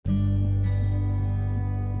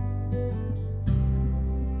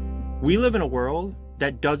We live in a world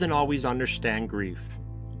that doesn't always understand grief,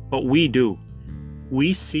 but we do.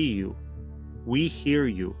 We see you, we hear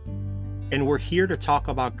you, and we're here to talk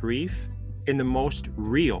about grief in the most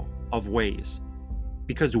real of ways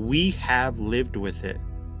because we have lived with it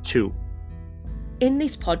too. In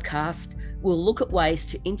this podcast, we'll look at ways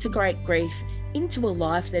to integrate grief into a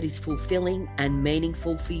life that is fulfilling and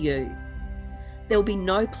meaningful for you. There'll be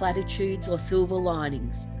no platitudes or silver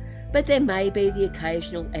linings, but there may be the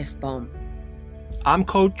occasional F-bomb. I'm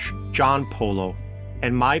Coach John Polo,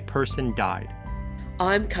 and my person died.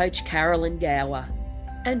 I'm Coach Carolyn Gower,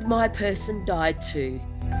 and my person died too.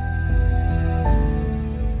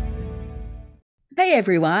 Hey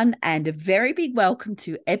everyone, and a very big welcome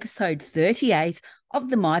to episode 38 of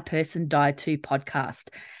the My Person Died Too podcast,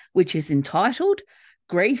 which is entitled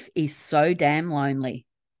Grief is So Damn Lonely.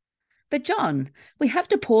 But John, we have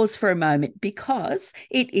to pause for a moment because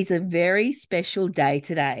it is a very special day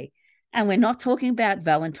today, and we're not talking about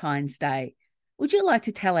Valentine's Day. Would you like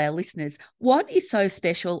to tell our listeners what is so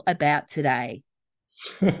special about today?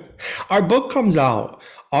 Our book comes out.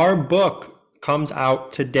 Our book comes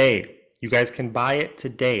out today. You guys can buy it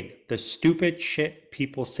today. The Stupid Shit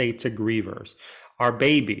People Say to Grievers. Our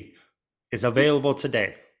baby is available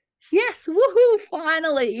today. Yes, woohoo,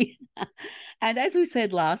 finally. And as we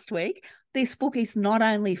said last week, this book is not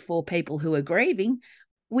only for people who are grieving.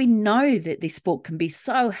 We know that this book can be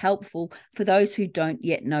so helpful for those who don't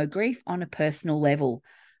yet know grief on a personal level,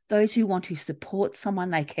 those who want to support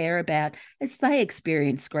someone they care about as they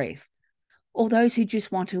experience grief, or those who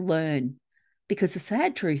just want to learn. Because the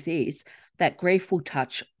sad truth is that grief will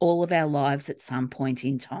touch all of our lives at some point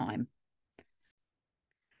in time.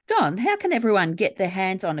 John, how can everyone get their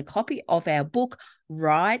hands on a copy of our book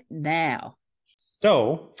right now?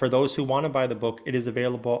 So, for those who want to buy the book, it is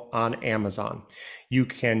available on Amazon. You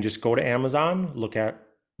can just go to Amazon, look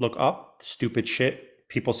up Stupid Shit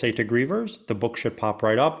People Say to Grievers. The book should pop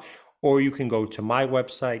right up. Or you can go to my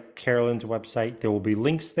website, Carolyn's website. There will be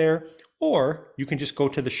links there. Or you can just go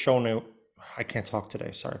to the show note. I can't talk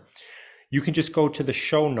today, sorry. You can just go to the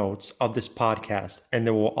show notes of this podcast, and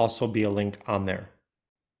there will also be a link on there.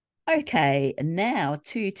 Okay, now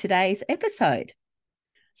to today's episode.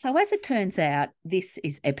 So as it turns out, this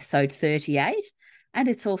is episode 38, and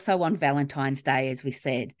it's also on Valentine's Day, as we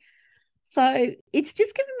said. So it's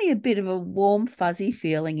just given me a bit of a warm, fuzzy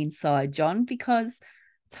feeling inside, John, because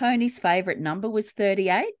Tony's favourite number was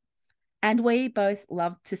 38, and we both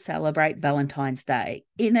love to celebrate Valentine's Day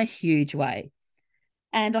in a huge way.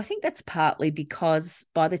 And I think that's partly because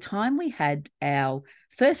by the time we had our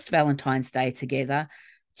first Valentine's Day together,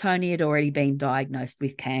 Tony had already been diagnosed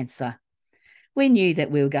with cancer. We knew that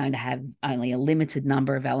we were going to have only a limited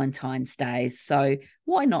number of Valentine's Days, so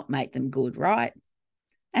why not make them good, right?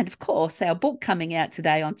 And of course, our book coming out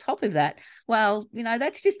today on top of that, well,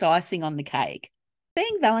 that's just icing on the cake.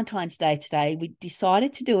 Being Valentine's Day today, we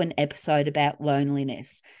decided to do an episode about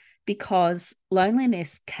loneliness because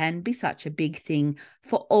loneliness can be such a big thing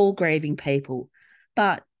for all grieving people,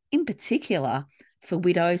 but in particular for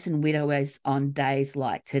widows and widowers on days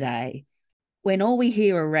like today, when all we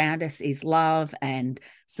hear around us is love and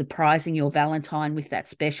surprising your Valentine with that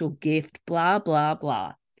special gift, blah, blah,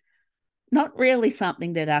 blah. Not really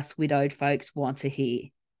something that us widowed folks want to hear.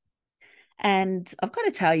 And I've got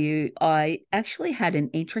to tell you, I actually had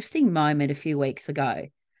an interesting moment a few weeks ago.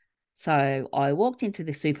 So I walked into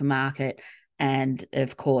the supermarket and,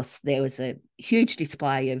 of course, there was a huge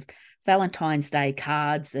display of Valentine's Day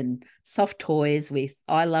cards and soft toys with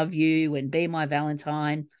I love you and be my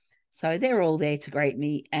Valentine. So they're all there to greet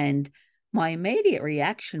me. And my immediate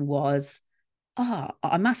reaction was, oh,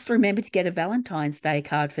 I must remember to get a Valentine's Day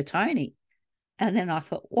card for Tony. And then I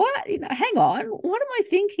thought, what? Hang on, what am I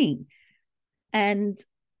thinking? And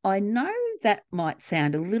I know that might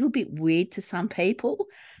sound a little bit weird to some people,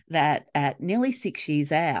 that at nearly 6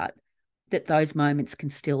 years out, that those moments can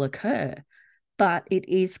still occur, but it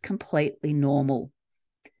is completely normal.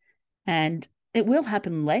 And it will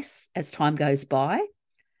happen less as time goes by.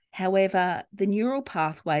 However, the neural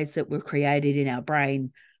pathways that were created in our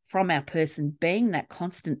brain from our person being that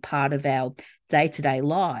constant part of our day-to-day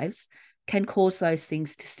lives can cause those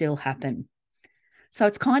things to still happen. So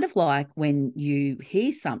it's kind of like when you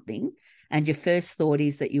hear something and your first thought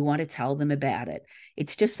is that you want to tell them about it.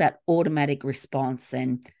 It's just that automatic response,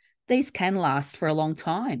 and these can last for a long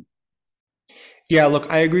time. Yeah, look,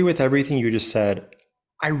 I agree with everything you just said.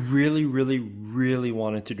 I really, really, really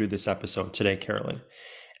wanted to do this episode today, Carolyn.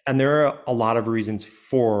 And there are a lot of reasons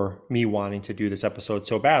for me wanting to do this episode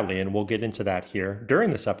so badly, and we'll get into that here during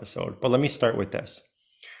this episode. But let me start with this.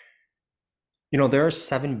 There are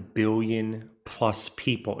 7 billion plus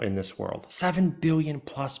people in this world. 7 billion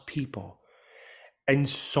plus people. And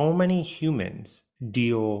so many humans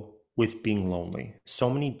deal with being lonely. So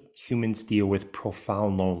many humans deal with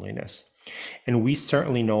profound loneliness. And we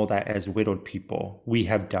certainly know that as widowed people, we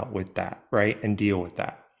have dealt with that, right? And deal with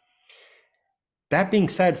that. That being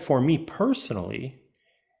said, for me personally,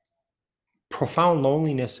 profound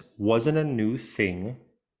loneliness wasn't a new thing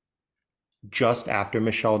just after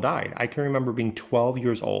Michelle died. I can remember being 12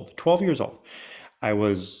 years old. 12 years old. I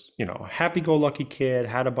was, happy-go-lucky kid,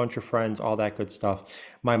 had a bunch of friends, all that good stuff.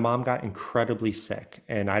 My mom got incredibly sick,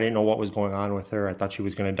 and I didn't know what was going on with her. I thought she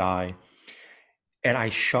was going to die. And I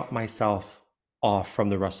shut myself off from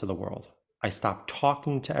the rest of the world. I stopped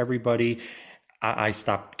talking to everybody. I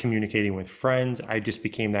stopped communicating with friends. I just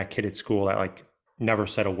became that kid at school that never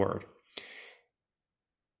said a word.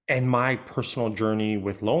 And my personal journey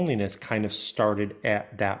with loneliness kind of started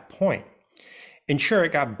at that point. And sure,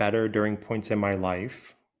 it got better during points in my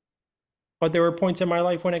life, but there were points in my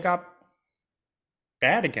life when it got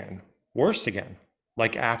bad again, worse again,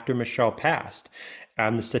 like after Michelle passed.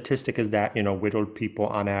 And the statistic is that, widowed people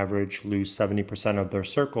on average lose 70% of their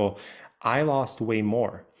circle. I lost way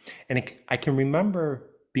more. And I can remember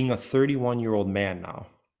being a 31-year-old man now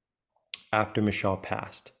after Michelle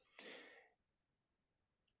passed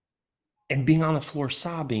and being on the floor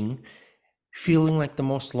sobbing, feeling like the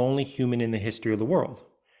most lonely human in the history of the world.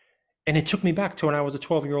 And it took me back to when I was a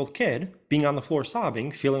 12-year-old kid, being on the floor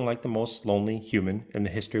sobbing, feeling like the most lonely human in the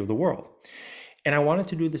history of the world. And I wanted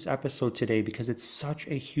to do this episode today because it's such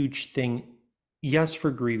a huge thing, yes, for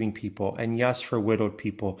grieving people and yes, for widowed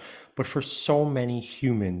people, but for so many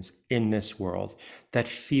humans in this world that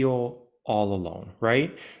feel all alone,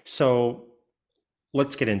 right? So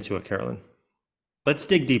let's get into it, Carolyn. Let's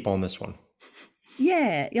dig deep on this one.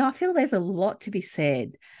 Yeah, I feel there's a lot to be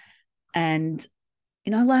said. And,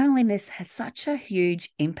 loneliness has such a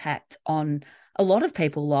huge impact on a lot of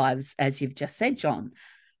people's lives, as you've just said, John,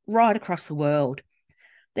 right across the world.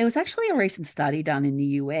 There was actually a recent study done in the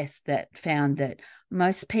US that found that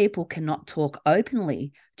most people cannot talk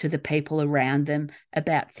openly to the people around them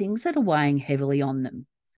about things that are weighing heavily on them.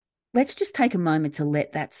 Let's just take a moment to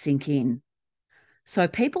let that sink in. So,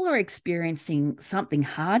 people are experiencing something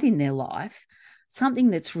hard in their life,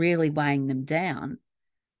 something that's really weighing them down,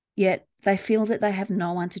 yet they feel that they have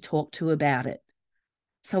no one to talk to about it.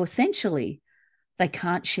 So, essentially, they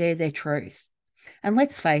can't share their truth. And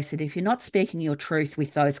let's face it, if you're not speaking your truth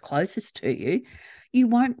with those closest to you, you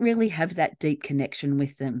won't really have that deep connection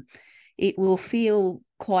with them. It will feel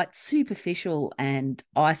quite superficial and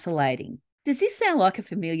isolating. Does this sound like a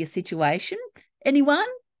familiar situation? Anyone?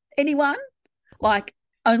 Anyone? Like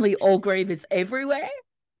only all grievers everywhere?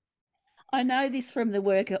 I know this from the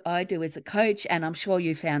work I do as a coach, and I'm sure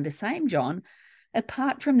you found the same, John.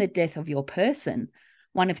 Apart from the death of your person,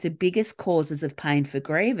 one of the biggest causes of pain for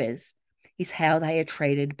grievers is how they are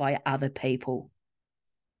treated by other people.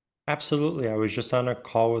 Absolutely. I was just on a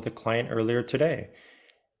call with a client earlier today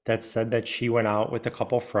that said that she went out with a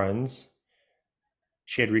couple friends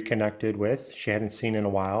she had reconnected with, she hadn't seen in a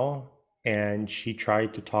while, and she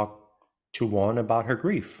tried to talk to one about her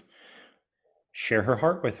grief, share her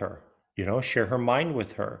heart with her, share her mind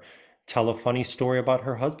with her, tell a funny story about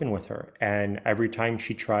her husband with her. And every time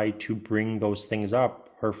she tried to bring those things up,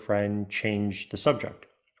 her friend changed the subject,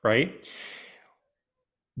 right?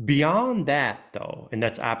 Beyond that, though, and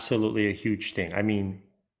that's absolutely a huge thing. I mean,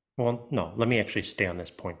 well, no, let me actually stay on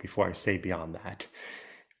this point before I say beyond that.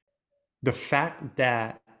 The fact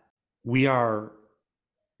that we are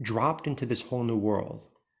dropped into this whole new world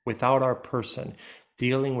without our person,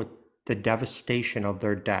 dealing with the devastation of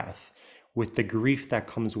their death, with the grief that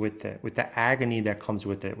comes with it, with the agony that comes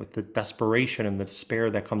with it, with the desperation and the despair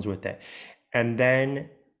that comes with it. And then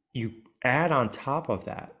you add on top of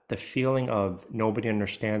that the feeling of nobody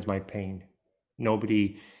understands my pain,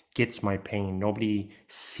 nobody gets my pain, nobody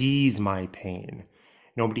sees my pain,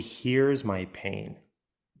 nobody hears my pain.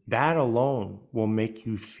 That alone will make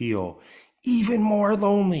you feel even more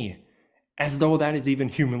lonely, as though that is even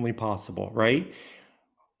humanly possible, right?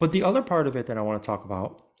 But the other part of it that I want to talk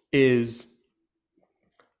about is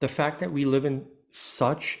the fact that we live in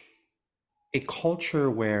such a culture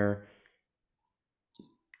where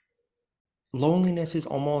loneliness is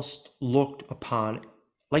almost looked upon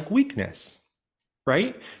like weakness,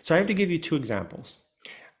 right? So I have to give you two examples.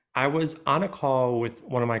 I was on a call with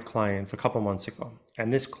one of my clients a couple months ago,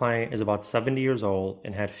 and this client is about 70 years old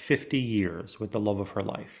and had 50 years with the love of her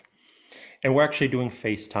life. And we're actually doing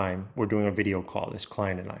FaceTime. We're doing a video call, this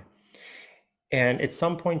client and I. And at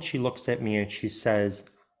some point, she looks at me and she says,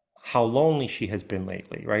 how lonely she has been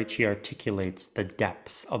lately, right? She articulates the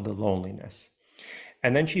depths of the loneliness.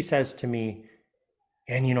 And then she says to me,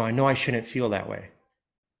 and I know I shouldn't feel that way.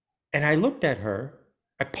 And I looked at her,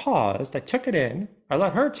 I paused, I took it in, I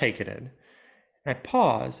let her take it in. And I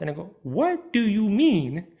paused and I go, what do you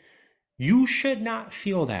mean you should not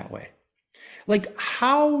feel that way? Like,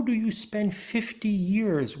 how do you spend 50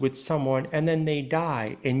 years with someone and then they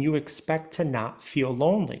die and you expect to not feel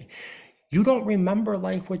lonely? You don't remember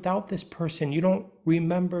life without this person. You don't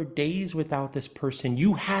remember days without this person.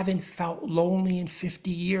 You haven't felt lonely in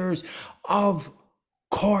 50 years. Of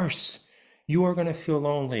course, you are going to feel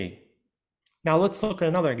lonely. Now, let's look at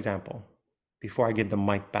another example before I give the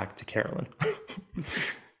mic back to Carolyn.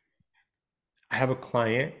 I have a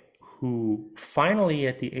client who finally,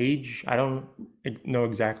 at the age, I don't know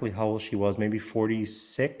exactly how old she was, maybe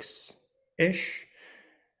 46-ish,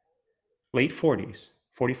 late 40s,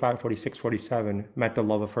 45, 46, 47, met the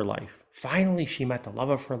love of her life. Finally, she met the love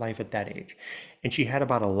of her life at that age. And she had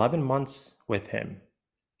about 11 months with him,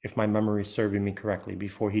 if my memory is serving me correctly,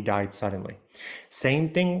 before he died suddenly. Same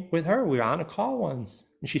thing with her. We were on a call once,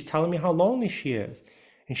 and she's telling me how lonely she is.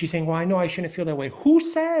 And she's saying, well, I know I shouldn't feel that way. Who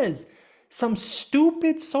says? Some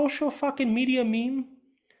stupid social fucking media meme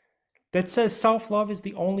that says self-love is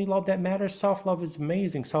the only love that matters. Self-love is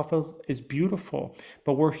amazing. Self-love is beautiful.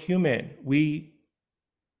 But we're human. We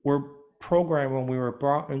were programmed when we were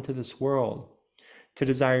brought into this world to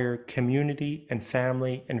desire community and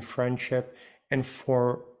family and friendship, and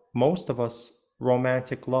for most of us,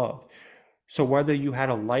 romantic love. So whether you had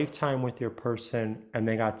a lifetime with your person and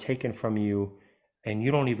they got taken from you and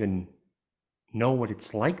you don't even know what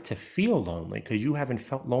it's like to feel lonely because you haven't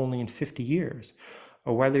felt lonely in 50 years,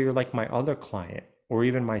 or whether you're like my other client or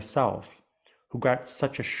even myself, who got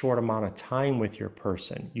such a short amount of time with your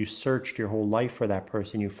person, you searched your whole life for that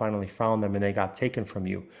person, you finally found them and they got taken from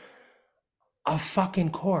you. Of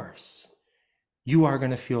fucking course, you are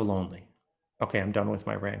going to feel lonely. Okay, I'm done with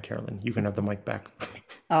my rant, Carolyn. You can have the mic back.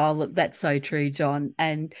 Oh, look, that's so true, John.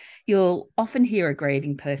 And you'll often hear a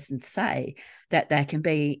grieving person say that they can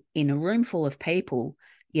be in a room full of people,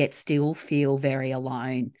 yet still feel very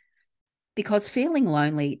alone. Because feeling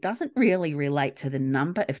lonely doesn't really relate to the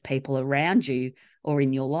number of people around you or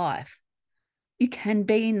in your life. You can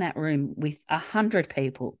be in that room with 100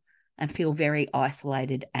 people and feel very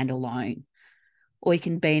isolated and alone. Or you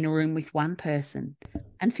can be in a room with one person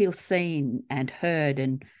and feel seen and heard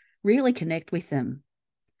and really connect with them.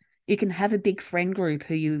 You can have a big friend group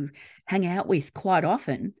who you hang out with quite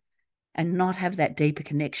often and not have that deeper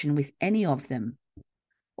connection with any of them.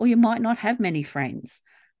 Or you might not have many friends,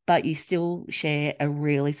 but you still share a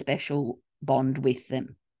really special bond with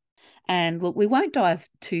them. And look, we won't dive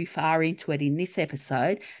too far into it in this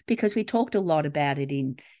episode because we talked a lot about it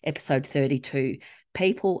in episode 32.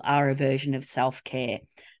 People are a version of self-care.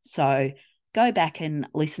 So go back and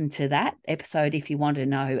listen to that episode if you want to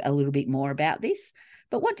know a little bit more about this.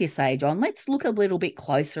 But what do you say, John? Let's look a little bit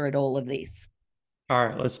closer at all of this. All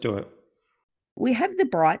right, let's do it. We have the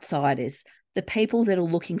bright siders, the people that are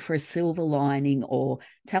looking for a silver lining or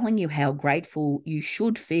telling you how grateful you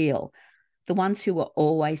should feel, the ones who are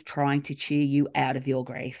always trying to cheer you out of your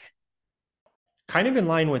grief. Kind of in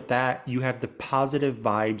line with that, you have the positive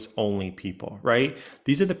vibes only people, right?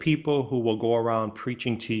 These are the people who will go around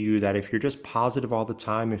preaching to you that if you're just positive all the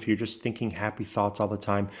time, if you're just thinking happy thoughts all the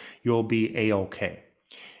time, you'll be a-okay.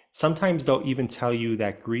 Sometimes they'll even tell you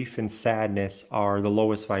that grief and sadness are the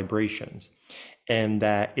lowest vibrations, and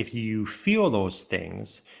that if you feel those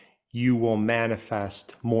things, you will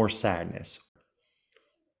manifest more sadness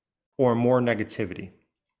or more negativity.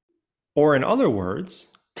 Or in other words,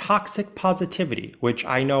 toxic positivity, which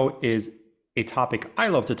I know is a topic I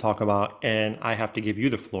love to talk about, and I have to give you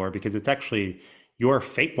the floor because it's actually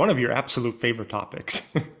one of your absolute favorite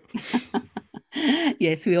topics.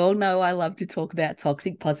 Yes, we all know I love to talk about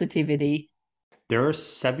toxic positivity. There are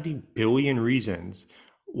 70 billion reasons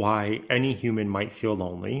why any human might feel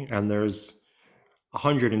lonely, and there's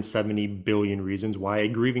 170 billion reasons why a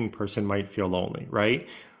grieving person might feel lonely, right?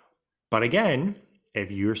 But again, if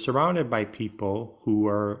you're surrounded by people who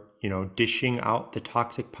are, dishing out the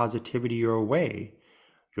toxic positivity your way,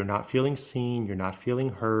 you're not feeling seen, you're not feeling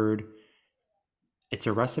heard. It's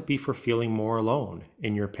a recipe for feeling more alone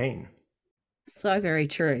in your pain. So very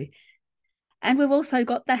true. And we've also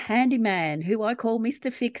got the handyman, who I call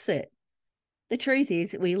Mr. Fix-It. The truth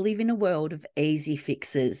is, we live in a world of easy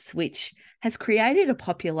fixes, which has created a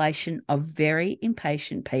population of very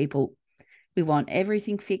impatient people. We want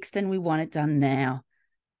everything fixed and we want it done now.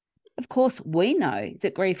 Of course, we know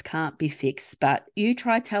that grief can't be fixed, but you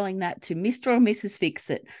try telling that to Mr. or Mrs.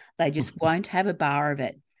 Fix-It, they just won't have a bar of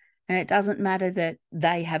it. And it doesn't matter that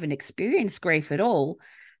they haven't experienced grief at all,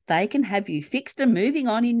 they can have you fixed and moving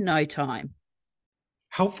on in no time.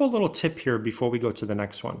 Helpful little tip here before we go to the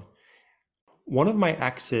next one. One of my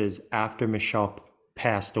exes, after Michelle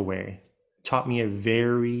passed away, taught me a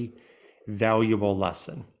very valuable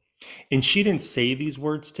lesson. And she didn't say these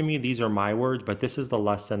words to me, these are my words, but this is the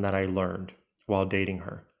lesson that I learned while dating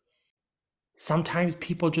her. Sometimes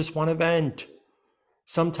people just want to vent.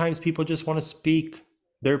 Sometimes people just want to speak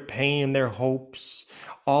their pain, their hopes,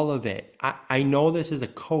 all of it. I know this is a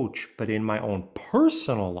coach, but in my own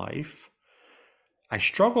personal life, I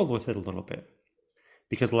struggled with it a little bit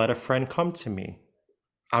because let a friend come to me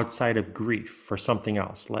outside of grief for something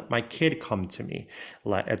else. Let my kid come to me.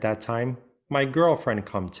 Let, at that time, my girlfriend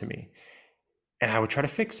come to me. And I would try to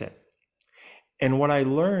fix it. And what I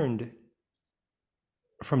learned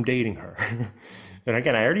from dating her, and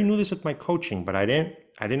again, I already knew this with my coaching, but I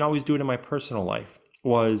didn't always do it in my personal life,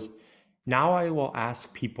 was now I will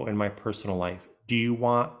ask people in my personal life, do you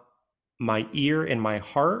want my ear and my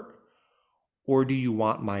heart, or do you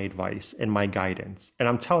want my advice and my guidance? And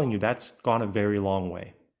I'm telling you, that's gone a very long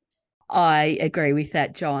way. I agree with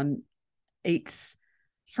that, John. It's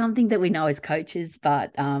something that we know as coaches,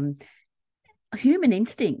 but human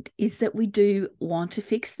instinct is that we do want to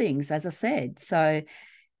fix things, as I said. So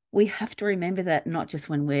we have to remember that not just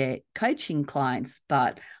when we're coaching clients,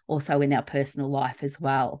 but also in our personal life as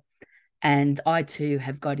well. And I too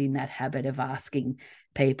have got in that habit of asking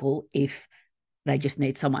people if they just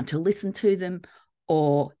need someone to listen to them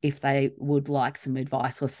or if they would like some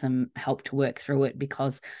advice or some help to work through it,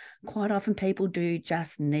 because quite often people do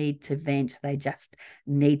just need to vent. They just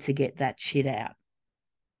need to get that shit out.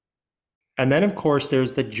 And then, of course,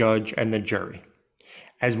 there's the judge and the jury.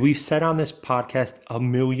 As we've said on this podcast a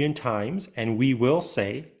million times, and we will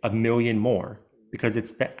say a million more because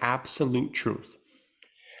it's the absolute truth.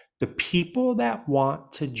 The people that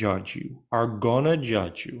want to judge you are going to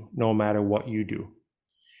judge you no matter what you do.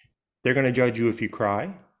 They're going to judge you if you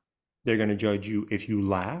cry. They're going to judge you if you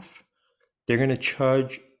laugh. They're going to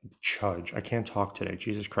judge. I can't talk today.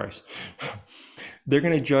 Jesus Christ. They're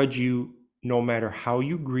going to judge you no matter how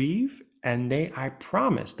you grieve. And I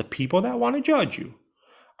promise, the people that want to judge you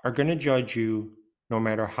are going to judge you no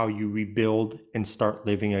matter how you rebuild and start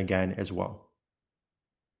living again as well.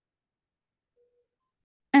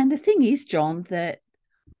 And the thing is, John, that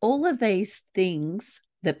all of these things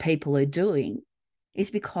that people are doing is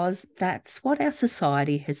because that's what our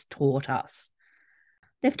society has taught us.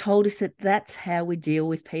 They've told us that that's how we deal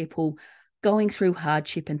with people going through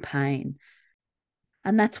hardship and pain.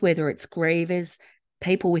 And that's whether it's grievers,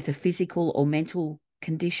 people with a physical or mental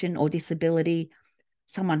condition or disability,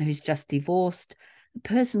 someone who's just divorced, a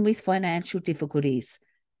person with financial difficulties,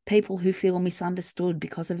 people who feel misunderstood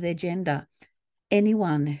because of their gender,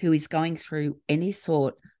 anyone who is going through any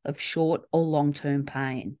sort of short or long-term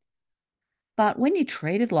pain. But when you're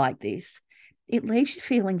treated like this, it leaves you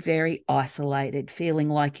feeling very isolated, feeling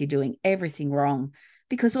like you're doing everything wrong,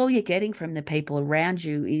 because all you're getting from the people around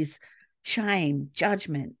you is shame,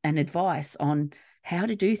 judgment, and advice on how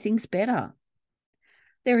to do things better.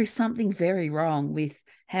 There is something very wrong with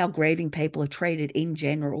how grieving people are treated in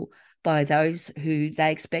general by those who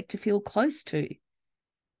they expect to feel close to.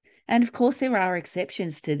 And of course, there are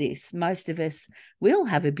exceptions to this. Most of us will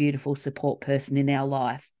have a beautiful support person in our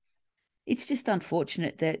life. It's just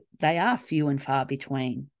unfortunate that they are few and far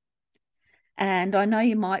between. And I know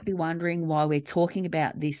you might be wondering why we're talking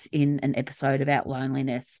about this in an episode about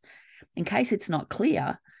loneliness. In case it's not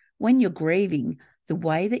clear, when you're grieving, the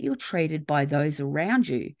way that you're treated by those around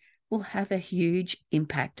you will have a huge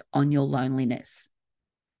impact on your loneliness.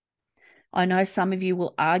 I know some of you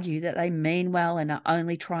will argue that they mean well and are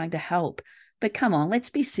only trying to help, but come on, let's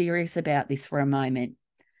be serious about this for a moment.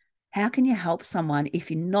 How can you help someone if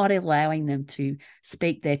you're not allowing them to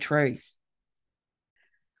speak their truth?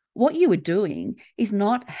 What you are doing is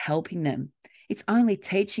not helping them. It's only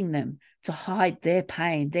teaching them to hide their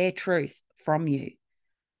pain, their truth from you.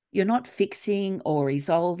 You're not fixing or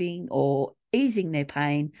resolving or easing their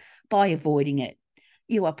pain by avoiding it.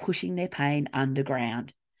 You are pushing their pain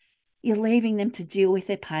underground. You're leaving them to deal with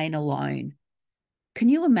their pain alone. Can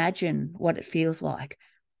you imagine what it feels like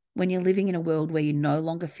when you're living in a world where you no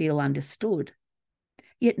longer feel understood,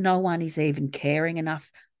 yet no one is even caring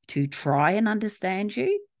enough to try and understand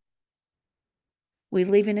you? We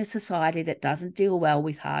live in a society that doesn't deal well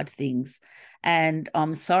with hard things. And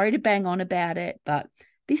I'm sorry to bang on about it, but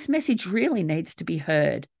this message really needs to be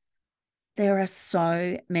heard. There are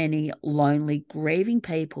so many lonely, grieving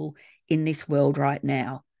people in this world right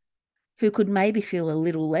now who could maybe feel a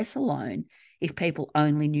little less alone if people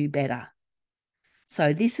only knew better.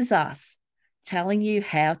 So this is us telling you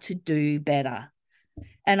how to do better.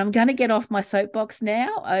 And I'm going to get off my soapbox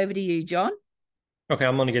now. Over to you, John. Okay,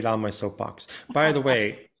 I'm gonna get on my soapbox. By the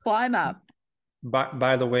way, Climb up.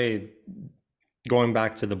 by the way, going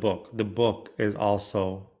back to the book is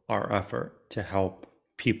also our effort to help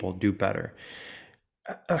people do better.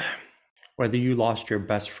 Whether you lost your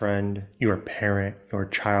best friend, your parent, your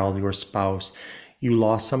child, your spouse, you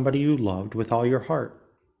lost somebody you loved with all your heart,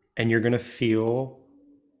 and you're going to feel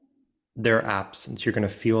their absence. You're going to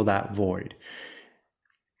feel that void.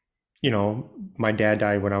 You know, my dad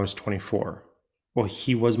died when I was 24. Well,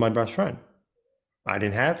 he was my best friend. I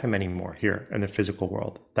didn't have him anymore here in the physical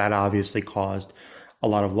world. That obviously caused a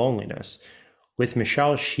lot of loneliness. With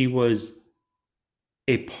Michelle, she was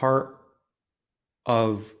a part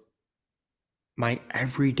of my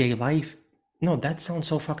everyday life. No, that sounds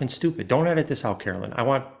so fucking stupid. Don't edit this out, Carolyn. I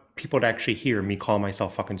want people to actually hear me call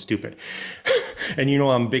myself fucking stupid. And you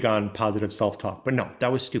know I'm big on positive self-talk, but no,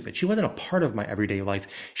 that was stupid. She wasn't a part of my everyday life.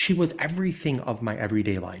 She was everything of my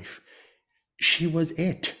everyday life. She was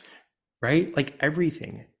it, right? Like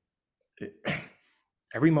everything.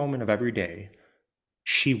 Every moment of every day,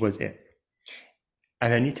 she was it.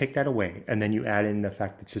 And then you take that away, and then you add in the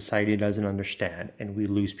fact that society doesn't understand, and we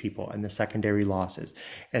lose people, and the secondary losses,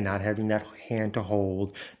 and not having that hand to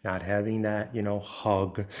hold, not having that,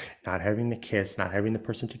 hug, not having the kiss, not having the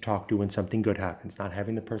person to talk to when something good happens, not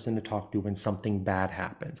having the person to talk to when something bad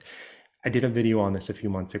happens. I did a video on this a few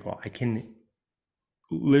months ago. I can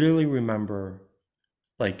literally remember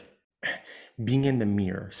like being in the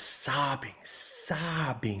mirror, sobbing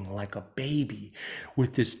like a baby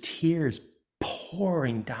with this tears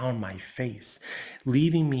pouring down my face,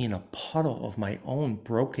 leaving me in a puddle of my own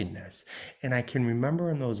brokenness. And I can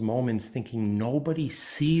remember in those moments thinking, nobody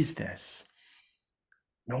sees this.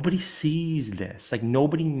 Nobody sees this. Like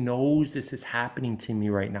nobody knows this is happening to me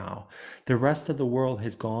right now. The rest of the world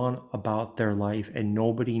has gone about their life and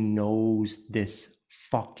nobody knows this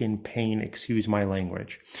fucking pain, excuse my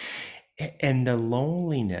language. And the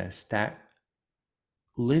loneliness that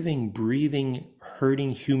living, breathing,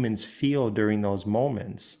 hurting humans feel during those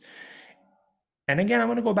moments. And again, I'm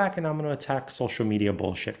going to go back and I'm going to attack social media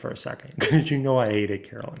bullshit for a second because you know I hate it,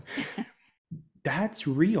 Carolyn. That's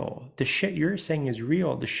real. The shit you're saying is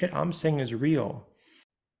real. The shit I'm saying is real.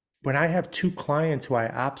 When I have two clients who I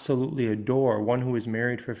absolutely adore, one who is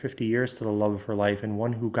married for 50 years to the love of her life and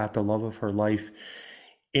one who got the love of her life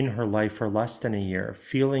in her life for less than a year,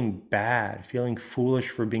 feeling bad, feeling foolish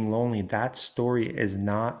for being lonely, that story is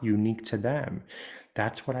not unique to them.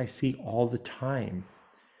 That's what I see all the time.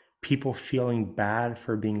 People feeling bad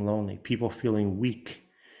for being lonely, people feeling weak.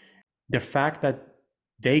 The fact that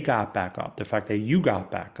they got back up, the fact that you got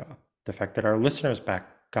back up, the fact that our listeners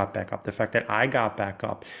got back up, the fact that I got back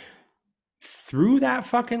up through that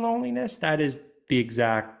fucking loneliness, that is the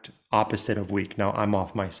exact opposite of weak. Now I'm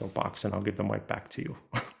off my soapbox and I'll give the mic back to you.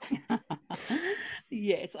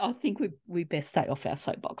 Yes, I think we best stay off our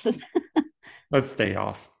soapboxes. Let's stay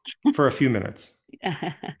off for a few minutes.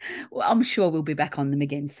 Well, I'm sure we'll be back on them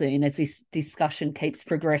again soon as this discussion keeps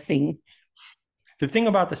progressing. The thing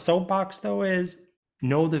about the soapbox, though, is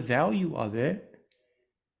know the value of it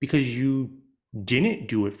because you didn't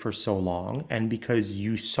do it for so long and because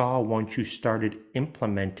you saw once you started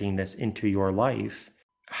implementing this into your life,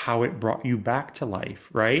 how it brought you back to life,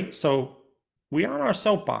 right? So we on our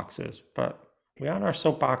soapboxes, but we on our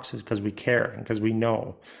soapboxes because we care and because we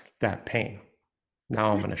know that pain.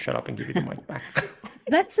 Now I'm going to shut up and give you the mic back.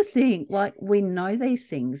 That's the thing. Like we know these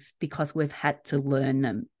things because we've had to learn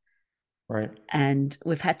them. Right. And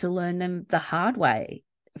we've had to learn them the hard way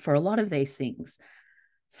for a lot of these things.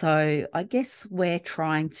 So I guess we're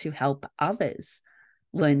trying to help others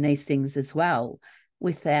learn these things as well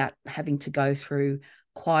without having to go through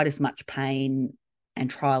quite as much pain and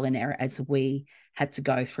trial and error as we had to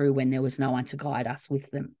go through when there was no one to guide us with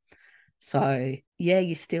them. So yeah,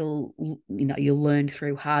 you still, you learn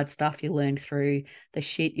through hard stuff, you learn through the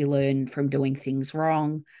shit, you learn from doing things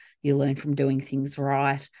wrong, you learn from doing things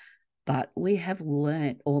right. But we have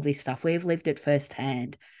learned all this stuff. We've lived it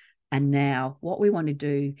firsthand. And now what we want to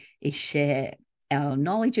do is share our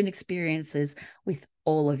knowledge and experiences with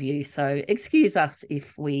all of you. So excuse us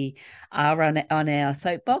if we are on our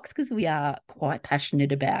soapbox because we are quite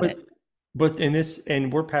passionate about it. But in this,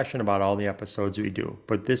 and we're passionate about all the episodes we do,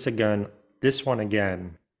 but this one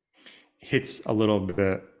again hits a little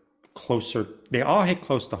bit closer. They all hit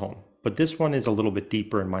close to home, but this one is a little bit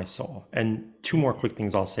deeper in my soul. And two more quick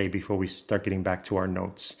things I'll say before we start getting back to our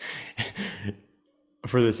notes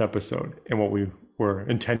for this episode and what we were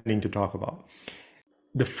intending to talk about.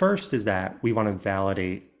 The first is that we want to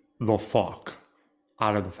validate the fuck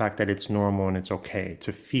out of the fact that it's normal and it's okay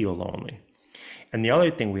to feel lonely. And the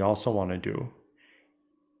other thing we also want to do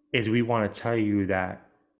is we want to tell you that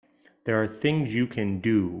there are things you can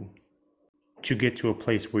do to get to a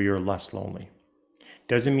place where you're less lonely.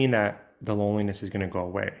 Doesn't mean that the loneliness is going to go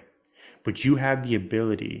away, but you have the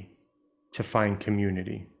ability to find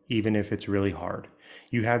community, even if it's really hard.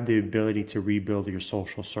 You have the ability to rebuild your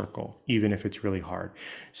social circle, even if it's really hard.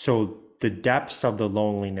 So the depths of the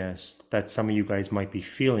loneliness that some of you guys might be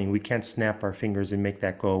feeling, we can't snap our fingers and make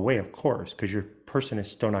that go away, of course, because your person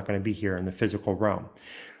is still not going to be here in the physical realm.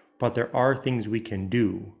 But there are things we can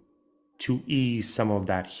do to ease some of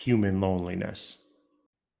that human loneliness.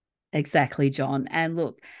 Exactly, John. And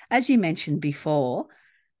look, as you mentioned before,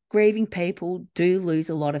 grieving people do lose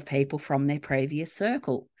a lot of people from their previous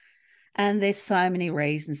circle. And there's so many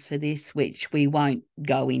reasons for this, which we won't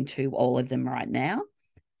go into all of them right now.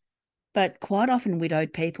 But quite often,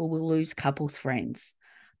 widowed people will lose couples friends.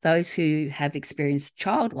 Those who have experienced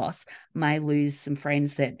child loss may lose some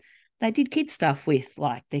friends that they did kid stuff with,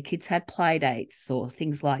 like their kids had play dates or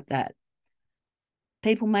things like that.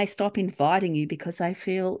 People may stop inviting you because they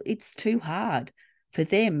feel it's too hard for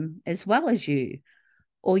them as well as you.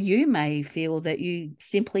 Or you may feel that you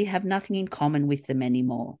simply have nothing in common with them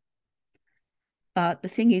anymore. But the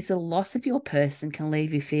thing is, the loss of your person can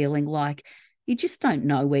leave you feeling like you just don't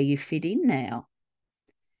know where you fit in now.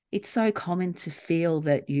 It's so common to feel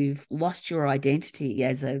that you've lost your identity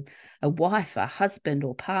as a wife, a husband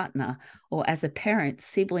or partner, or as a parent,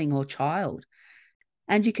 sibling, or child.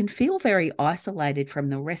 And you can feel very isolated from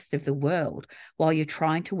the rest of the world while you're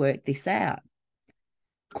trying to work this out.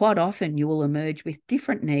 Quite often, you will emerge with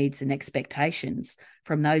different needs and expectations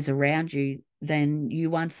from those around you than you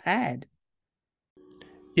once had.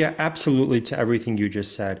 Yeah, absolutely, to everything you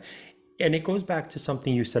just said. And it goes back to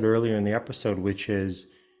something you said earlier in the episode, which is,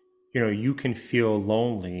 you can feel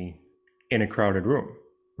lonely in a crowded room,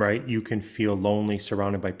 right? You can feel lonely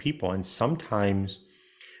surrounded by people. And sometimes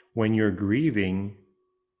when you're grieving,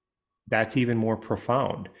 that's even more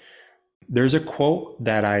profound. There's a quote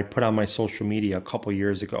that I put on my social media a couple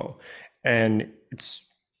years ago, and it's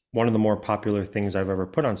one of the more popular things I've ever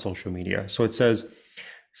put on social media. So it says,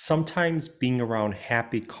 sometimes being around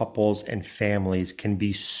happy couples and families can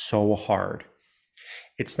be so hard.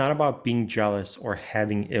 It's not about being jealous or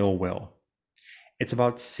having ill will. It's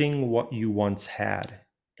about seeing what you once had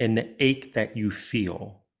and the ache that you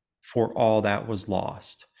feel for all that was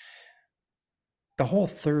lost. The whole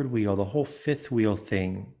third wheel, the whole fifth wheel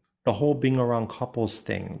thing, the whole being around couples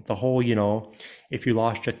thing, the whole, if you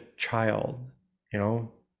lost a child, you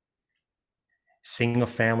know, seeing a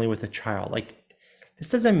family with a child, like, this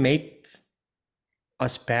doesn't make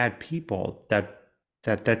us bad people.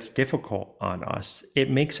 That's difficult on us. It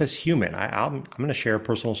makes us human. I'm going to share a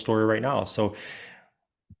personal story right now. So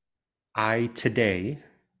I today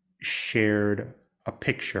shared a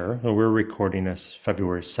picture. We're recording this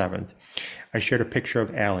February 7th. I shared a picture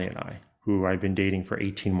of Allie and I, who I've been dating for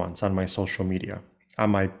 18 months, on my social media, on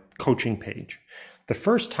my coaching page. The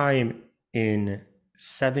first time in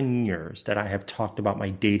 7 years that I have talked about my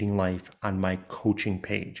dating life on my coaching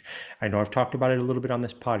page. I know I've talked about it a little bit on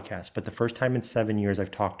this podcast, but the first time in 7 years I've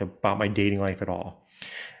talked about my dating life at all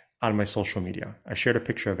on my social media. I shared a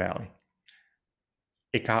picture of Allie.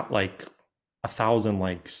 It got like 1,000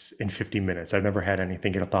 likes in 50 minutes. I've never had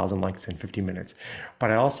anything get 1,000 likes in 50 minutes. But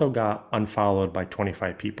I also got unfollowed by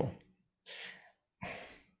 25 people.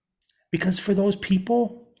 Because for those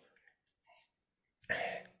people,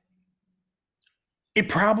 it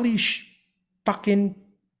probably fucking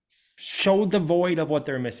showed the void of what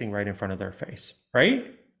they're missing right in front of their face,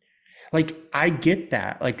 right? Like, I get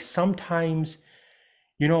that. Like, sometimes,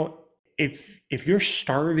 if you're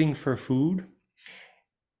starving for food,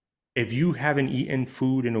 if you haven't eaten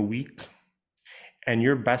food in a week and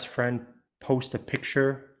your best friend posts a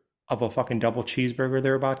picture of a fucking double cheeseburger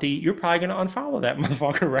they're about to eat, you're probably going to unfollow that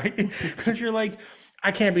motherfucker, right? Because you're like,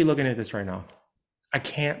 I can't be looking at this right now. I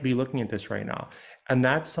can't be looking at this right now. And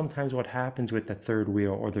that's sometimes what happens with the third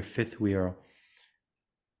wheel or the fifth wheel.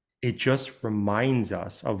 It just reminds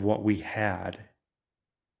us of what we had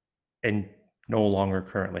and no longer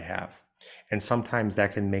currently have. And sometimes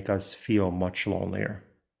that can make us feel much lonelier.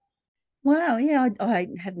 Wow, yeah, I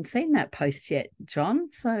haven't seen that post yet, John.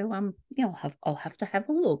 So yeah, I'll have to have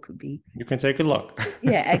a look. You can take a look.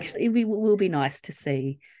 Yeah, actually, it will be nice to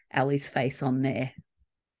see Ali's face on there.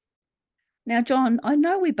 Now, John, I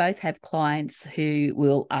know we both have clients who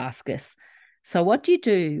will ask us, so what do you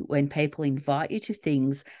do when people invite you to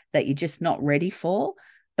things that you're just not ready for,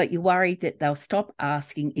 but you're worried that they'll stop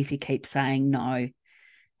asking if you keep saying no?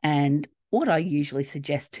 And what I usually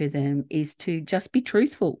suggest to them is to just be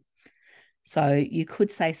truthful. So you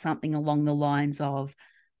could say something along the lines of,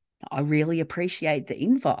 I really appreciate the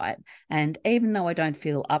invite. And even though I don't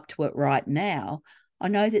feel up to it right now, I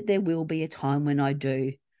know that there will be a time when I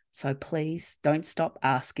do. So please don't stop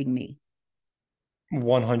asking me.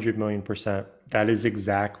 100 million percent. That is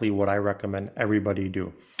exactly what I recommend everybody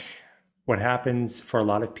do. What happens for a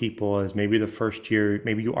lot of people is maybe the first year,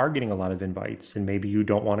 maybe you are getting a lot of invites and maybe you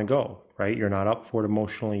don't want to go, right? You're not up for it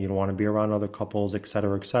emotionally. You don't want to be around other couples, et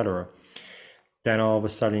cetera, et cetera. Then all of a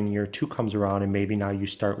sudden year two comes around and maybe now you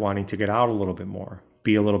start wanting to get out a little bit more,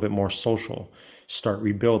 be a little bit more social, start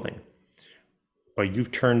rebuilding. But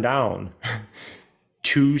you've turned down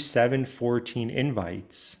two 7-14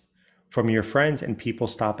 invites from your friends and people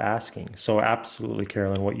stop asking. So absolutely,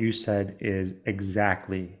 Carolyn, what you said is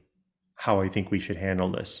exactly how I think we should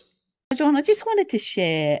handle this. John, I just wanted to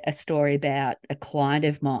share a story about a client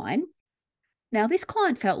of mine. Now, this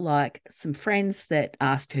client felt like some friends that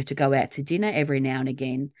asked her to go out to dinner every now and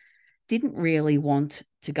again didn't really want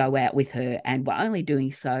to go out with her and were only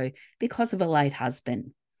doing so because of a late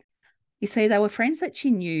husband. You see, they were friends that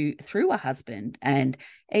she knew through a husband, and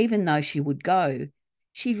even though she would go,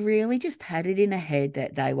 she really just had it in her head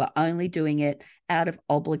that they were only doing it out of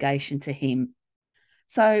obligation to him.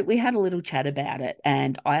 So we had a little chat about it,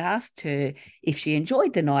 and I asked her if she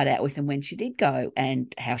enjoyed the night out with him when she did go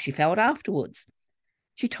and how she felt afterwards.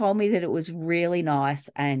 She told me that it was really nice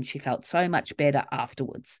and she felt so much better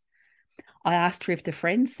afterwards. I asked her if the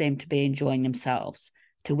friends seemed to be enjoying themselves,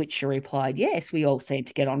 to which she replied, yes, we all seem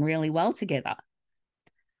to get on really well together.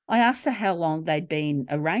 I asked her how long they'd been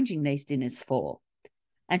arranging these dinners for,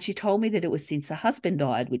 and she told me that it was since her husband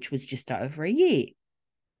died, which was just over a year.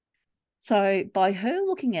 So, by her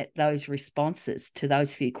looking at those responses to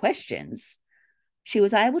those few questions, she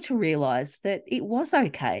was able to realize that it was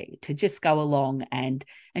okay to just go along and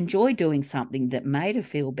enjoy doing something that made her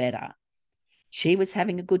feel better. She was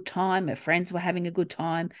having a good time, her friends were having a good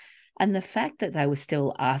time. And the fact that they were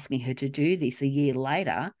still asking her to do this a year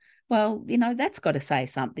later, well, that's got to say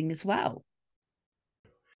something as well.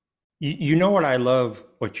 You know what I love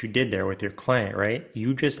what you did there with your client, right?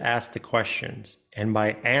 You just asked the questions, and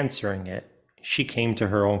by answering it, she came to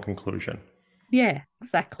her own conclusion. Yeah,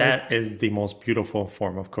 exactly. That is the most beautiful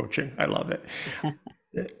form of coaching. I love it.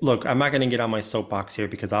 Look, I'm not going to get on my soapbox here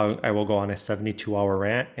because I will go on a 72-hour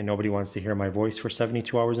rant and nobody wants to hear my voice for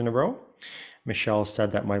 72 hours in a row. Michelle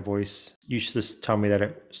said that my voice used to tell me that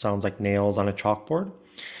it sounds like nails on a chalkboard.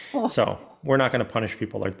 Oh, So we're not going to punish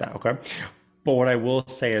people like that, okay? But what I will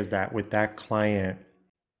say is that with that client,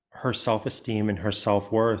 her self-esteem and her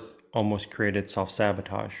self-worth almost created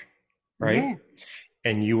self-sabotage, right? yeah.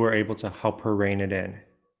 And you were able to help her rein it in.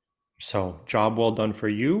 So job well done for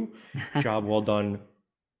you, job well done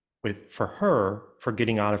for her for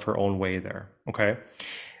getting out of her own way there. Okay.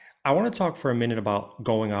 I want to talk for a minute about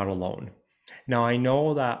going out alone. Now, I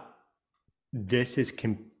know that this is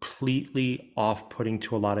completely off-putting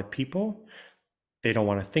to a lot of people. They don't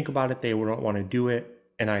want to think about it, they don't want to do it,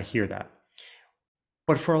 and I hear that.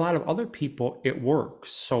 But for a lot of other people, it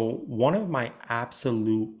works. So, one of my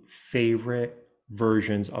absolute favorite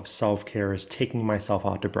versions of self-care is taking myself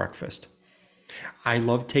out to breakfast. I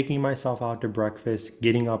love taking myself out to breakfast,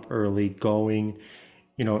 getting up early, going,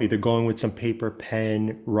 either going with some paper,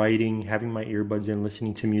 pen, writing, having my earbuds in,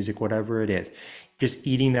 listening to music, whatever it is. Just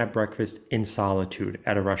eating that breakfast in solitude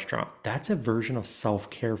at a restaurant. That's a version of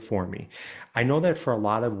self-care for me. I know that for a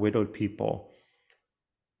lot of widowed people,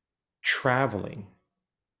 traveling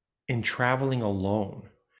and traveling alone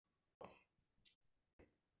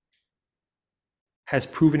has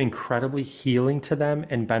proven incredibly healing to them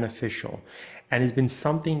and beneficial, and has been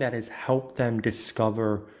something that has helped them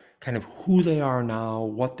discover kind of who they are now,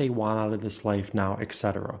 what they want out of this life now,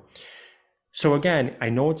 etc. So again, I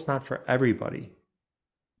know it's not for everybody,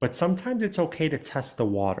 but sometimes it's okay to test the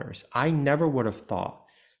waters. I never would have thought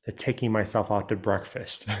that taking myself out to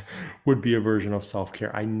breakfast would be a version of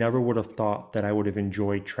self-care. I never would have thought that I would have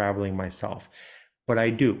enjoyed traveling myself, but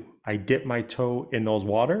I do. I dip my toe in those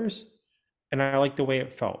waters and I like the way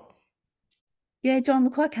it felt. Yeah, John,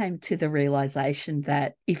 look, I came to the realization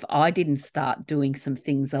that if I didn't start doing some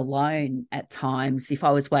things alone at times, if I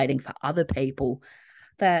was waiting for other people,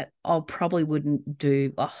 that I probably wouldn't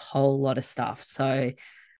do a whole lot of stuff. So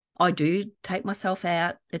I do take myself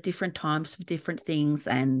out at different times for different things,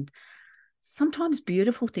 and sometimes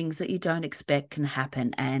beautiful things that you don't expect can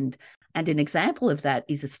happen. And an example of that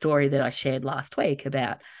is a story that I shared last week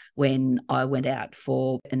about when I went out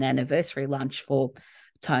for an anniversary lunch for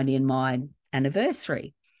Tony and my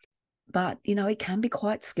anniversary. But, it can be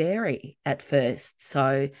quite scary at first.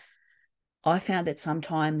 So I found that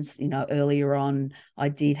sometimes, earlier on, I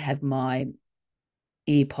did have my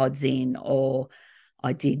earpods in, or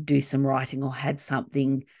I did do some writing or had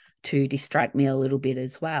something to distract me a little bit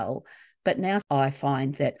as well. But now I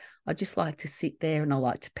find that I just like to sit there and I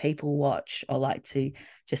like to people watch. I like to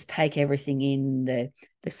just take everything in,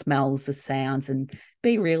 the smells, the sounds, and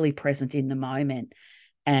be really present in the moment.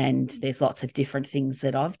 And there's lots of different things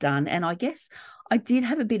that I've done. And I guess I did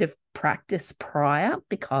have a bit of practice prior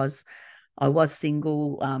because I was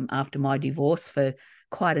single after my divorce for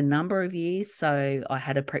quite a number of years. So I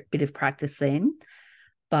had a bit of practice then.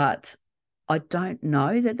 But I don't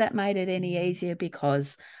know that that made it any easier,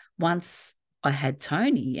 because once I had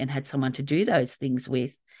Tony and had someone to do those things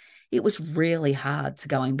with, it was really hard to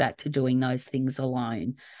going back to doing those things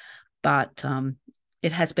alone. But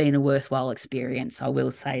it has been a worthwhile experience, I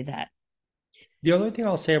will say that. The other thing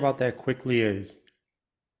I'll say about that quickly is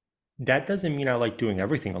that doesn't mean I like doing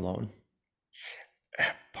everything alone.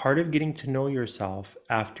 Part of getting to know yourself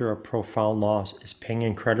after a profound loss is paying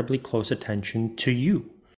incredibly close attention to you.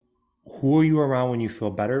 Who are you around when you feel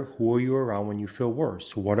better? Who are you around when you feel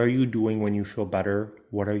worse? What are you doing when you feel better?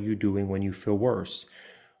 What are you doing when you feel worse?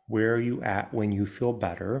 Where are you at when you feel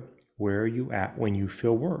better? Where are you at when you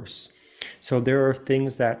feel worse? So there are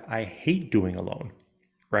things that I hate doing alone,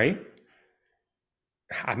 right?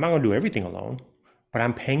 I'm not going to do everything alone, but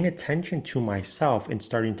I'm paying attention to myself and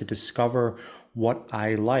starting to discover what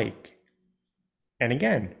I like. And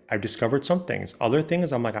again, I've discovered some things. Other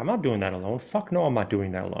things, I'm like, I'm not doing that alone. Fuck no, I'm not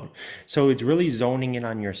doing that alone. So it's really zoning in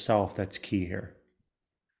on yourself that's key here.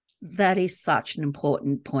 That is such an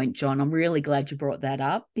important point, John. I'm really glad you brought that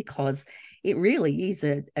up, because it really is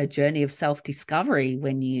a journey of self discovery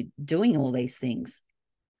when you're doing all these things.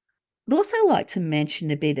 I'd also like to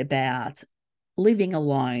mention a bit about living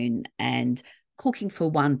alone and cooking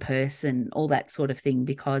for one person, all that sort of thing,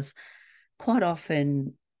 because quite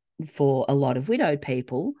often for a lot of widowed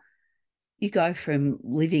people, you go from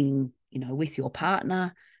living, with your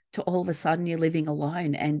partner to all of a sudden you're living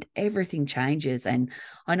alone and everything changes. And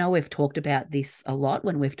I know we've talked about this a lot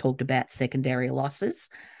when we've talked about secondary losses,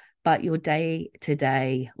 but your day to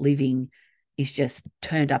day living is just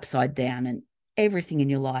turned upside down and everything in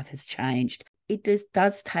your life has changed. It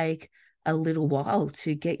does take a little while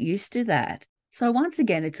to get used to that. So, once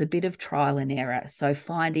again, it's a bit of trial and error. So,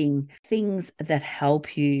 finding things that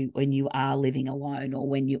help you when you are living alone or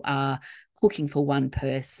when you are cooking for one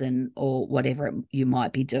person or whatever you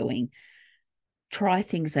might be doing. Try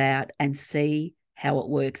things out and see how it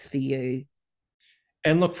works for you.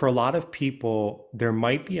 And look, for a lot of people, there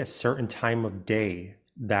might be a certain time of day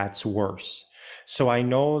that's worse. So I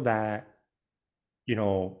know that,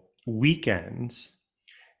 weekends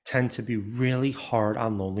tend to be really hard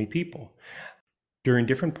on lonely people. During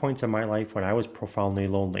different points in my life when I was profoundly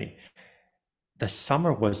lonely, the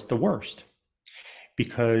summer was the worst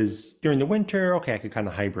because during the winter, okay, I could kind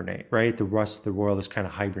of hibernate, right? The rest of the world is kind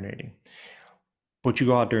of hibernating. But you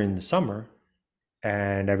go out during the summer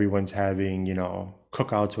and everyone's having,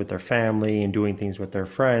 cookouts with their family and doing things with their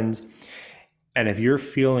friends. And if you're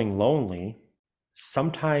feeling lonely,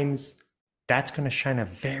 sometimes that's going to shine a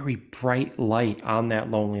very bright light on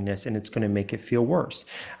that loneliness and it's going to make it feel worse.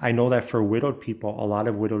 I know that for widowed people, a lot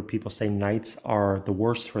of widowed people say nights are the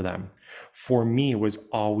worst for them. For me, it was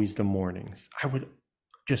always the mornings. I would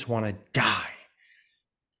just want to die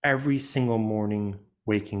every single morning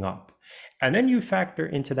waking up. And then you factor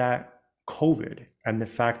into that COVID and the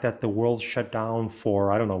fact that the world shut down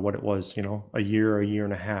for, I don't know what it was, a year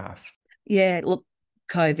and a half. Yeah, look,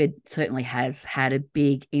 COVID certainly has had a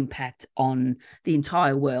big impact on the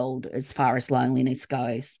entire world as far as loneliness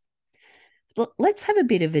goes. But let's have a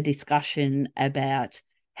bit of a discussion about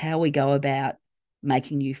how we go about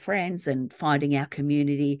making new friends and finding our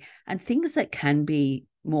community and things that can be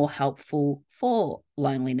more helpful for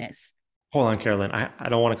loneliness. Hold on, Carolyn. I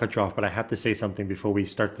don't want to cut you off, but I have to say something before we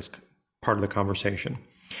start this part of the conversation.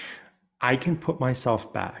 I can put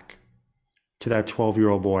myself back to that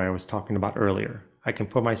 12-year-old boy I was talking about earlier. I can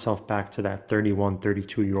put myself back to that 31,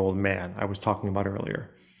 32-year-old man I was talking about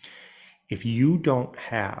earlier. If you don't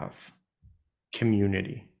have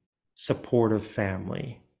community, supportive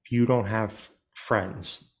family, if you don't have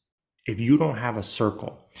friends, if you don't have a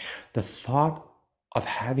circle, the thought of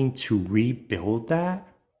having to rebuild that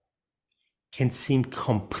can seem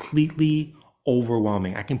completely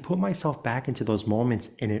overwhelming. I can put myself back into those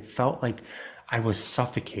moments and it felt like I was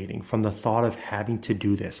suffocating from the thought of having to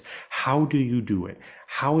do this. How do you do it?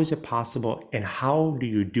 How is it possible? And how do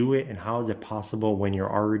you do it? And how is it possible when you're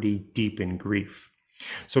already deep in grief?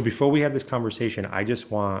 So before we have this conversation, I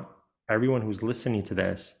just want everyone who's listening to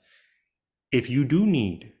this, if you do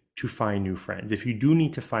need to find new friends, if you do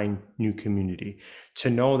need to find new community, to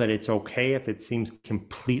know that it's okay if it seems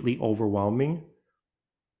completely overwhelming,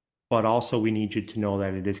 but also we need you to know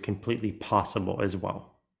that it is completely possible as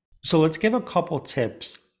well. So let's give a couple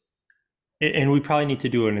tips, and we probably need to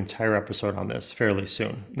do an entire episode on this fairly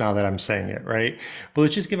soon, now that I'm saying it, right? But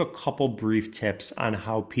let's just give a couple brief tips on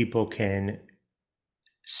how people can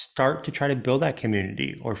start to try to build that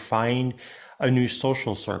community or find a new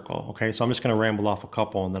social circle. Okay, so I'm just going to ramble off a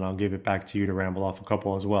couple and then I'll give it back to you to ramble off a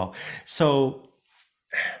couple as well. So,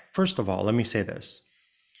 first of all, let me say this.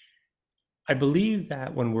 I believe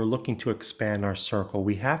that when we're looking to expand our circle,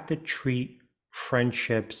 we have to treat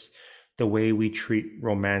friendships the way we treat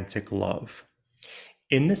romantic love,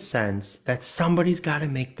 in the sense that somebody's got to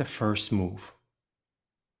make the first move.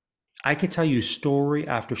 I could tell you story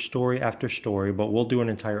after story after story, but we'll do an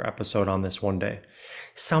entire episode on this one day.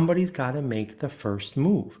 Somebody's got to make the first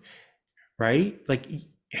move, right? Like,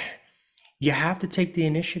 you have to take the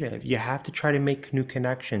initiative. You have to try to make new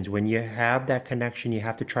connections. When you have that connection, you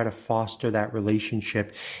have to try to foster that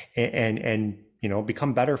relationship and you know,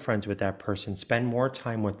 become better friends with that person, spend more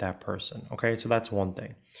time with that person. Okay, so that's one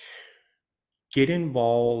thing. Get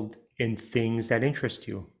involved in things that interest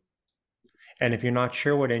you. And if you're not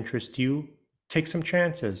sure what interests you, take some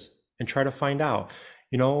chances and try to find out.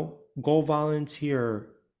 You know, go volunteer,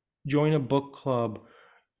 join a book club,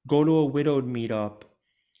 go to a widowed meetup.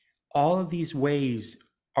 All of these ways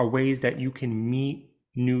are ways that you can meet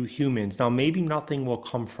new humans. Now, maybe nothing will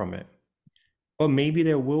come from it, but maybe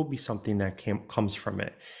there will be something that comes from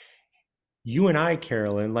it. You and I,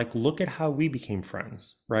 Carolyn, like, look at how we became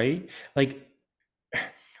friends, right? Like,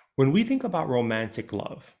 when we think about romantic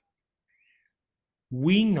love,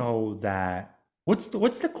 we know that what's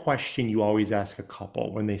the question you always ask a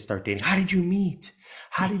couple when they start dating? How did you meet?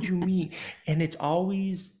 How did you meet? And it's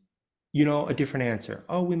always, you know, a different answer.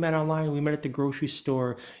 Oh, we met online, we met at the grocery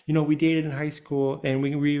store, you know, we dated in high school and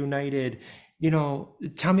we reunited. You know,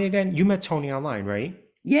 tell me again, you met Tony online, right?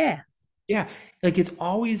 Yeah. Yeah, like it's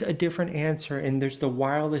always a different answer, and there's the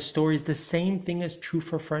wildest stories. The same thing is true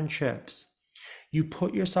for friendships. You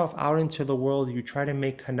put yourself out into the world, you try to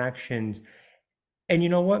make connections, and you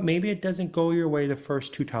know what? Maybe it doesn't go your way the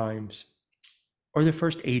first two times, or the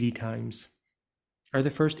first 80 times, or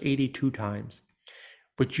the first 82 times.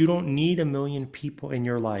 But you don't need a million people in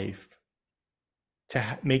your life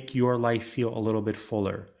to make your life feel a little bit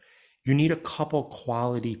fuller. You need a couple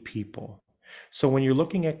quality people. So when you're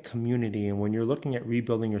looking at community and when you're looking at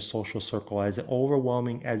rebuilding your social circle, as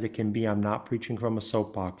overwhelming as it can be, I'm not preaching from a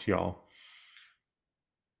soapbox, y'all.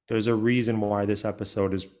 There's a reason why this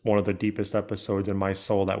episode is one of the deepest episodes in my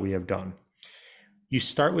soul that we have done. You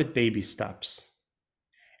start with baby steps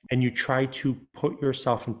and you try to put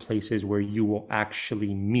yourself in places where you will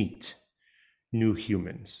actually meet new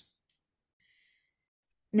humans.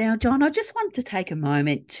 Now, John, I just want to take a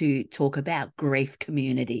moment to talk about grief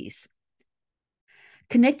communities.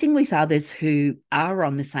 Connecting with others who are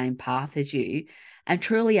on the same path as you and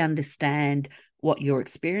truly understand what you're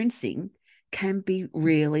experiencing can be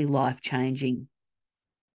really life-changing.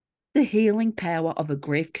 The healing power of a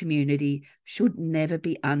grief community should never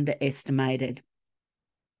be underestimated.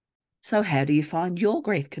 So, how do you find your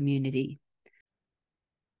grief community?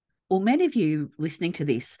 Well, many of you listening to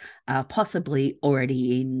this are possibly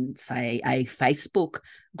already in, say, a Facebook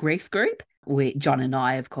grief group. Where John and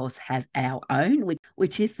I, of course, have our own,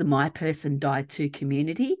 which is the My Person Died Too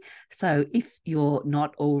community. So if you're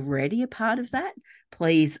not already a part of that,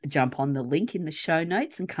 please jump on the link in the show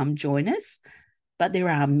notes and come join us. But there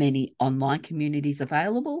are many online communities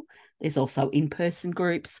available. There's also in-person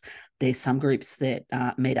groups. There's some groups that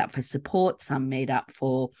meet up for support, some meet up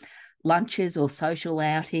for lunches or social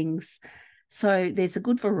outings. So there's a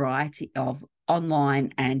good variety of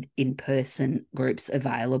online and in-person groups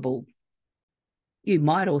available. You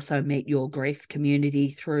might also meet your grief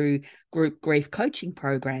community through group grief coaching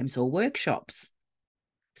programs or workshops.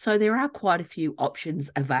 So there are quite a few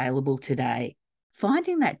options available today.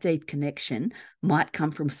 Finding that deep connection might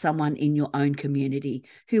come from someone in your own community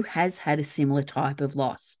who has had a similar type of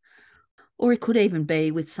loss. Or it could even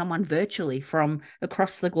be with someone virtually from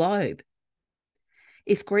across the globe.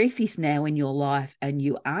 If grief is now in your life and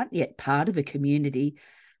you aren't yet part of a community,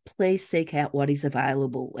 please seek out what is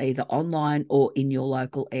available, either online or in your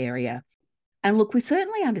local area. And look, we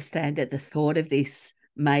certainly understand that the thought of this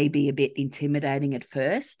may be a bit intimidating at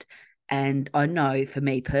first. And I know for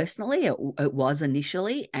me personally, it was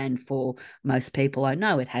initially, and for most people I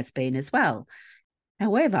know it has been as well.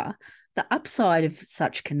 However, the upside of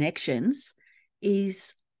such connections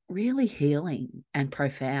is really healing and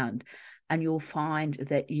profound. and you'll find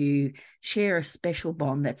that you share a special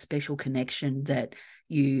bond, that special connection that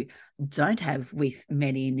you don't have with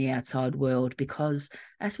many in the outside world, because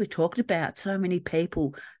as we talked about, so many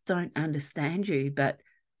people don't understand you, but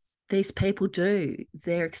these people do.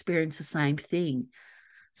 They experience the same thing.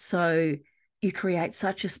 So you create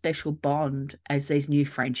such a special bond as these new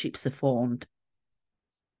friendships are formed.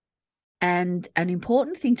 And an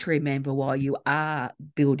important thing to remember while you are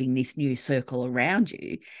building this new circle around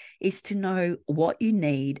you is to know what you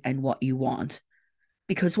need and what you want.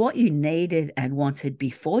 Because what you needed and wanted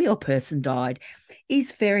before your person died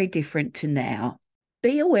is very different to now.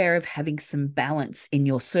 Be aware of having some balance in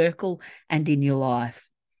your circle and in your life.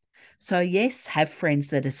 So, yes, have friends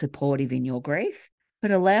that are supportive in your grief,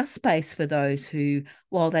 but allow space for those who,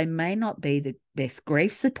 while they may not be the best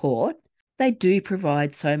grief support, they do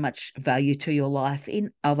provide so much value to your life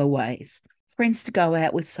in other ways. Friends to go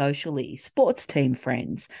out with socially, sports team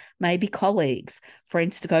friends, maybe colleagues,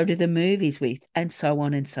 friends to go to the movies with, and so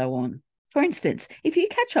on and so on. For instance, if you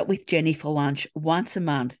catch up with Jenny for lunch once a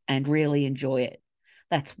month and really enjoy it,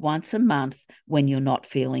 that's once a month when you're not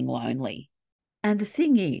feeling lonely. And the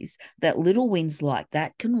thing is that little wins like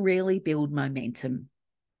that can really build momentum.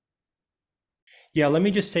 Yeah, let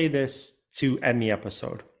me just say this to end the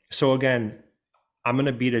episode. So again, I'm going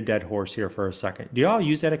to beat a dead horse here for a second. Do y'all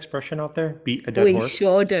use that expression out there? Beat a dead We horse?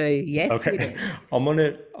 sure do. Yes, we Okay. do. I'm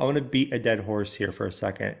gonna beat a dead horse here for a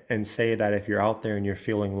second and say that if you're out there and you're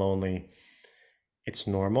feeling lonely, it's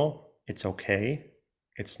normal, it's okay,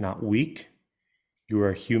 it's not weak. You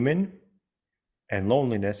are human, and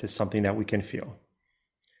loneliness is something that we can feel.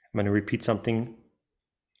 I'm going to repeat something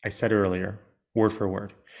I said earlier, word for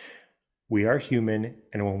word. We are human,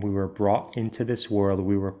 and when we were brought into this world,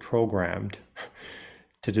 we were programmed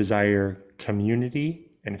to desire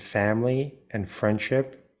community and family and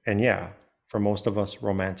friendship, and yeah, for most of us,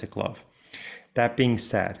 romantic love. That being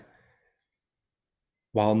said,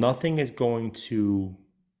 while nothing is going to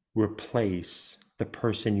replace the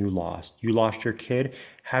person you lost your kid,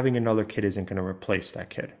 having another kid isn't going to replace that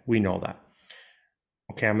kid. We know that.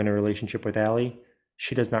 Okay, I'm in a relationship with Allie.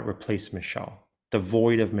 She does not replace Michelle. The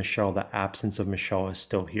void of Michelle, the absence of Michelle is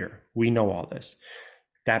still here. We know all this.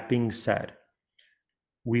 That being said,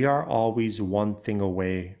 we are always one thing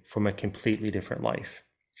away from a completely different life.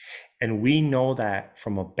 And we know that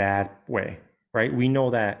from a bad way, right? We know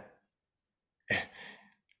that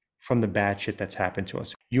from the bad shit that's happened to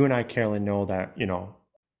us. You and I, Carolyn, know that,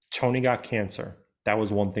 Tony got cancer. That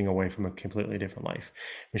was one thing away from a completely different life.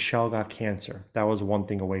 Michelle got cancer. That was one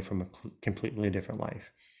thing away from a completely different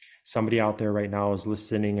life. Somebody out there right now is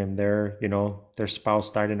listening and their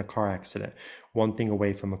spouse died in a car accident. One thing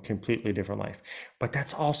away from a completely different life. But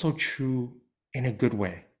that's also true in a good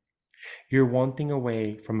way. You're one thing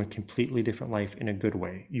away from a completely different life in a good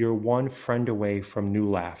way. You're one friend away from new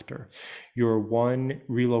laughter. You're one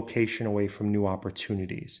relocation away from new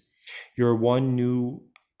opportunities. You're one new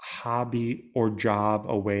hobby or job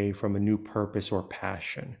away from a new purpose or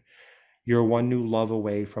passion. You're one new love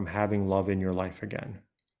away from having love in your life again.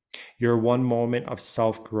 You're one moment of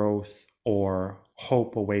self-growth or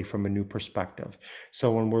hope away from a new perspective.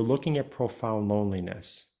 So when we're looking at profound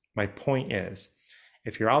loneliness, my point is,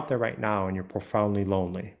 if you're out there right now and you're profoundly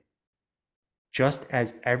lonely, just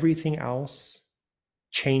as everything else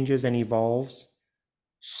changes and evolves,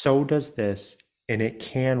 so does this, and it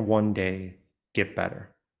can one day get better.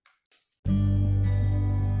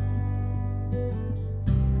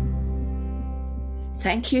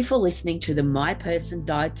 Thank you for listening to the My Person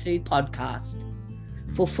Died Too podcast.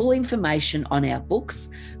 For full information on our books,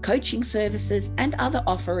 coaching services, and other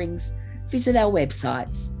offerings, visit our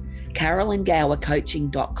websites,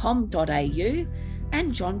 carolyngowercoaching.com.au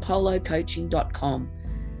and johnpolocoaching.com.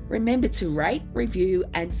 Remember to rate, review,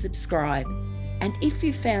 and subscribe. And if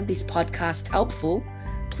you found this podcast helpful,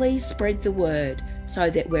 please spread the word so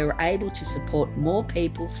that we're able to support more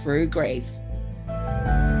people through grief.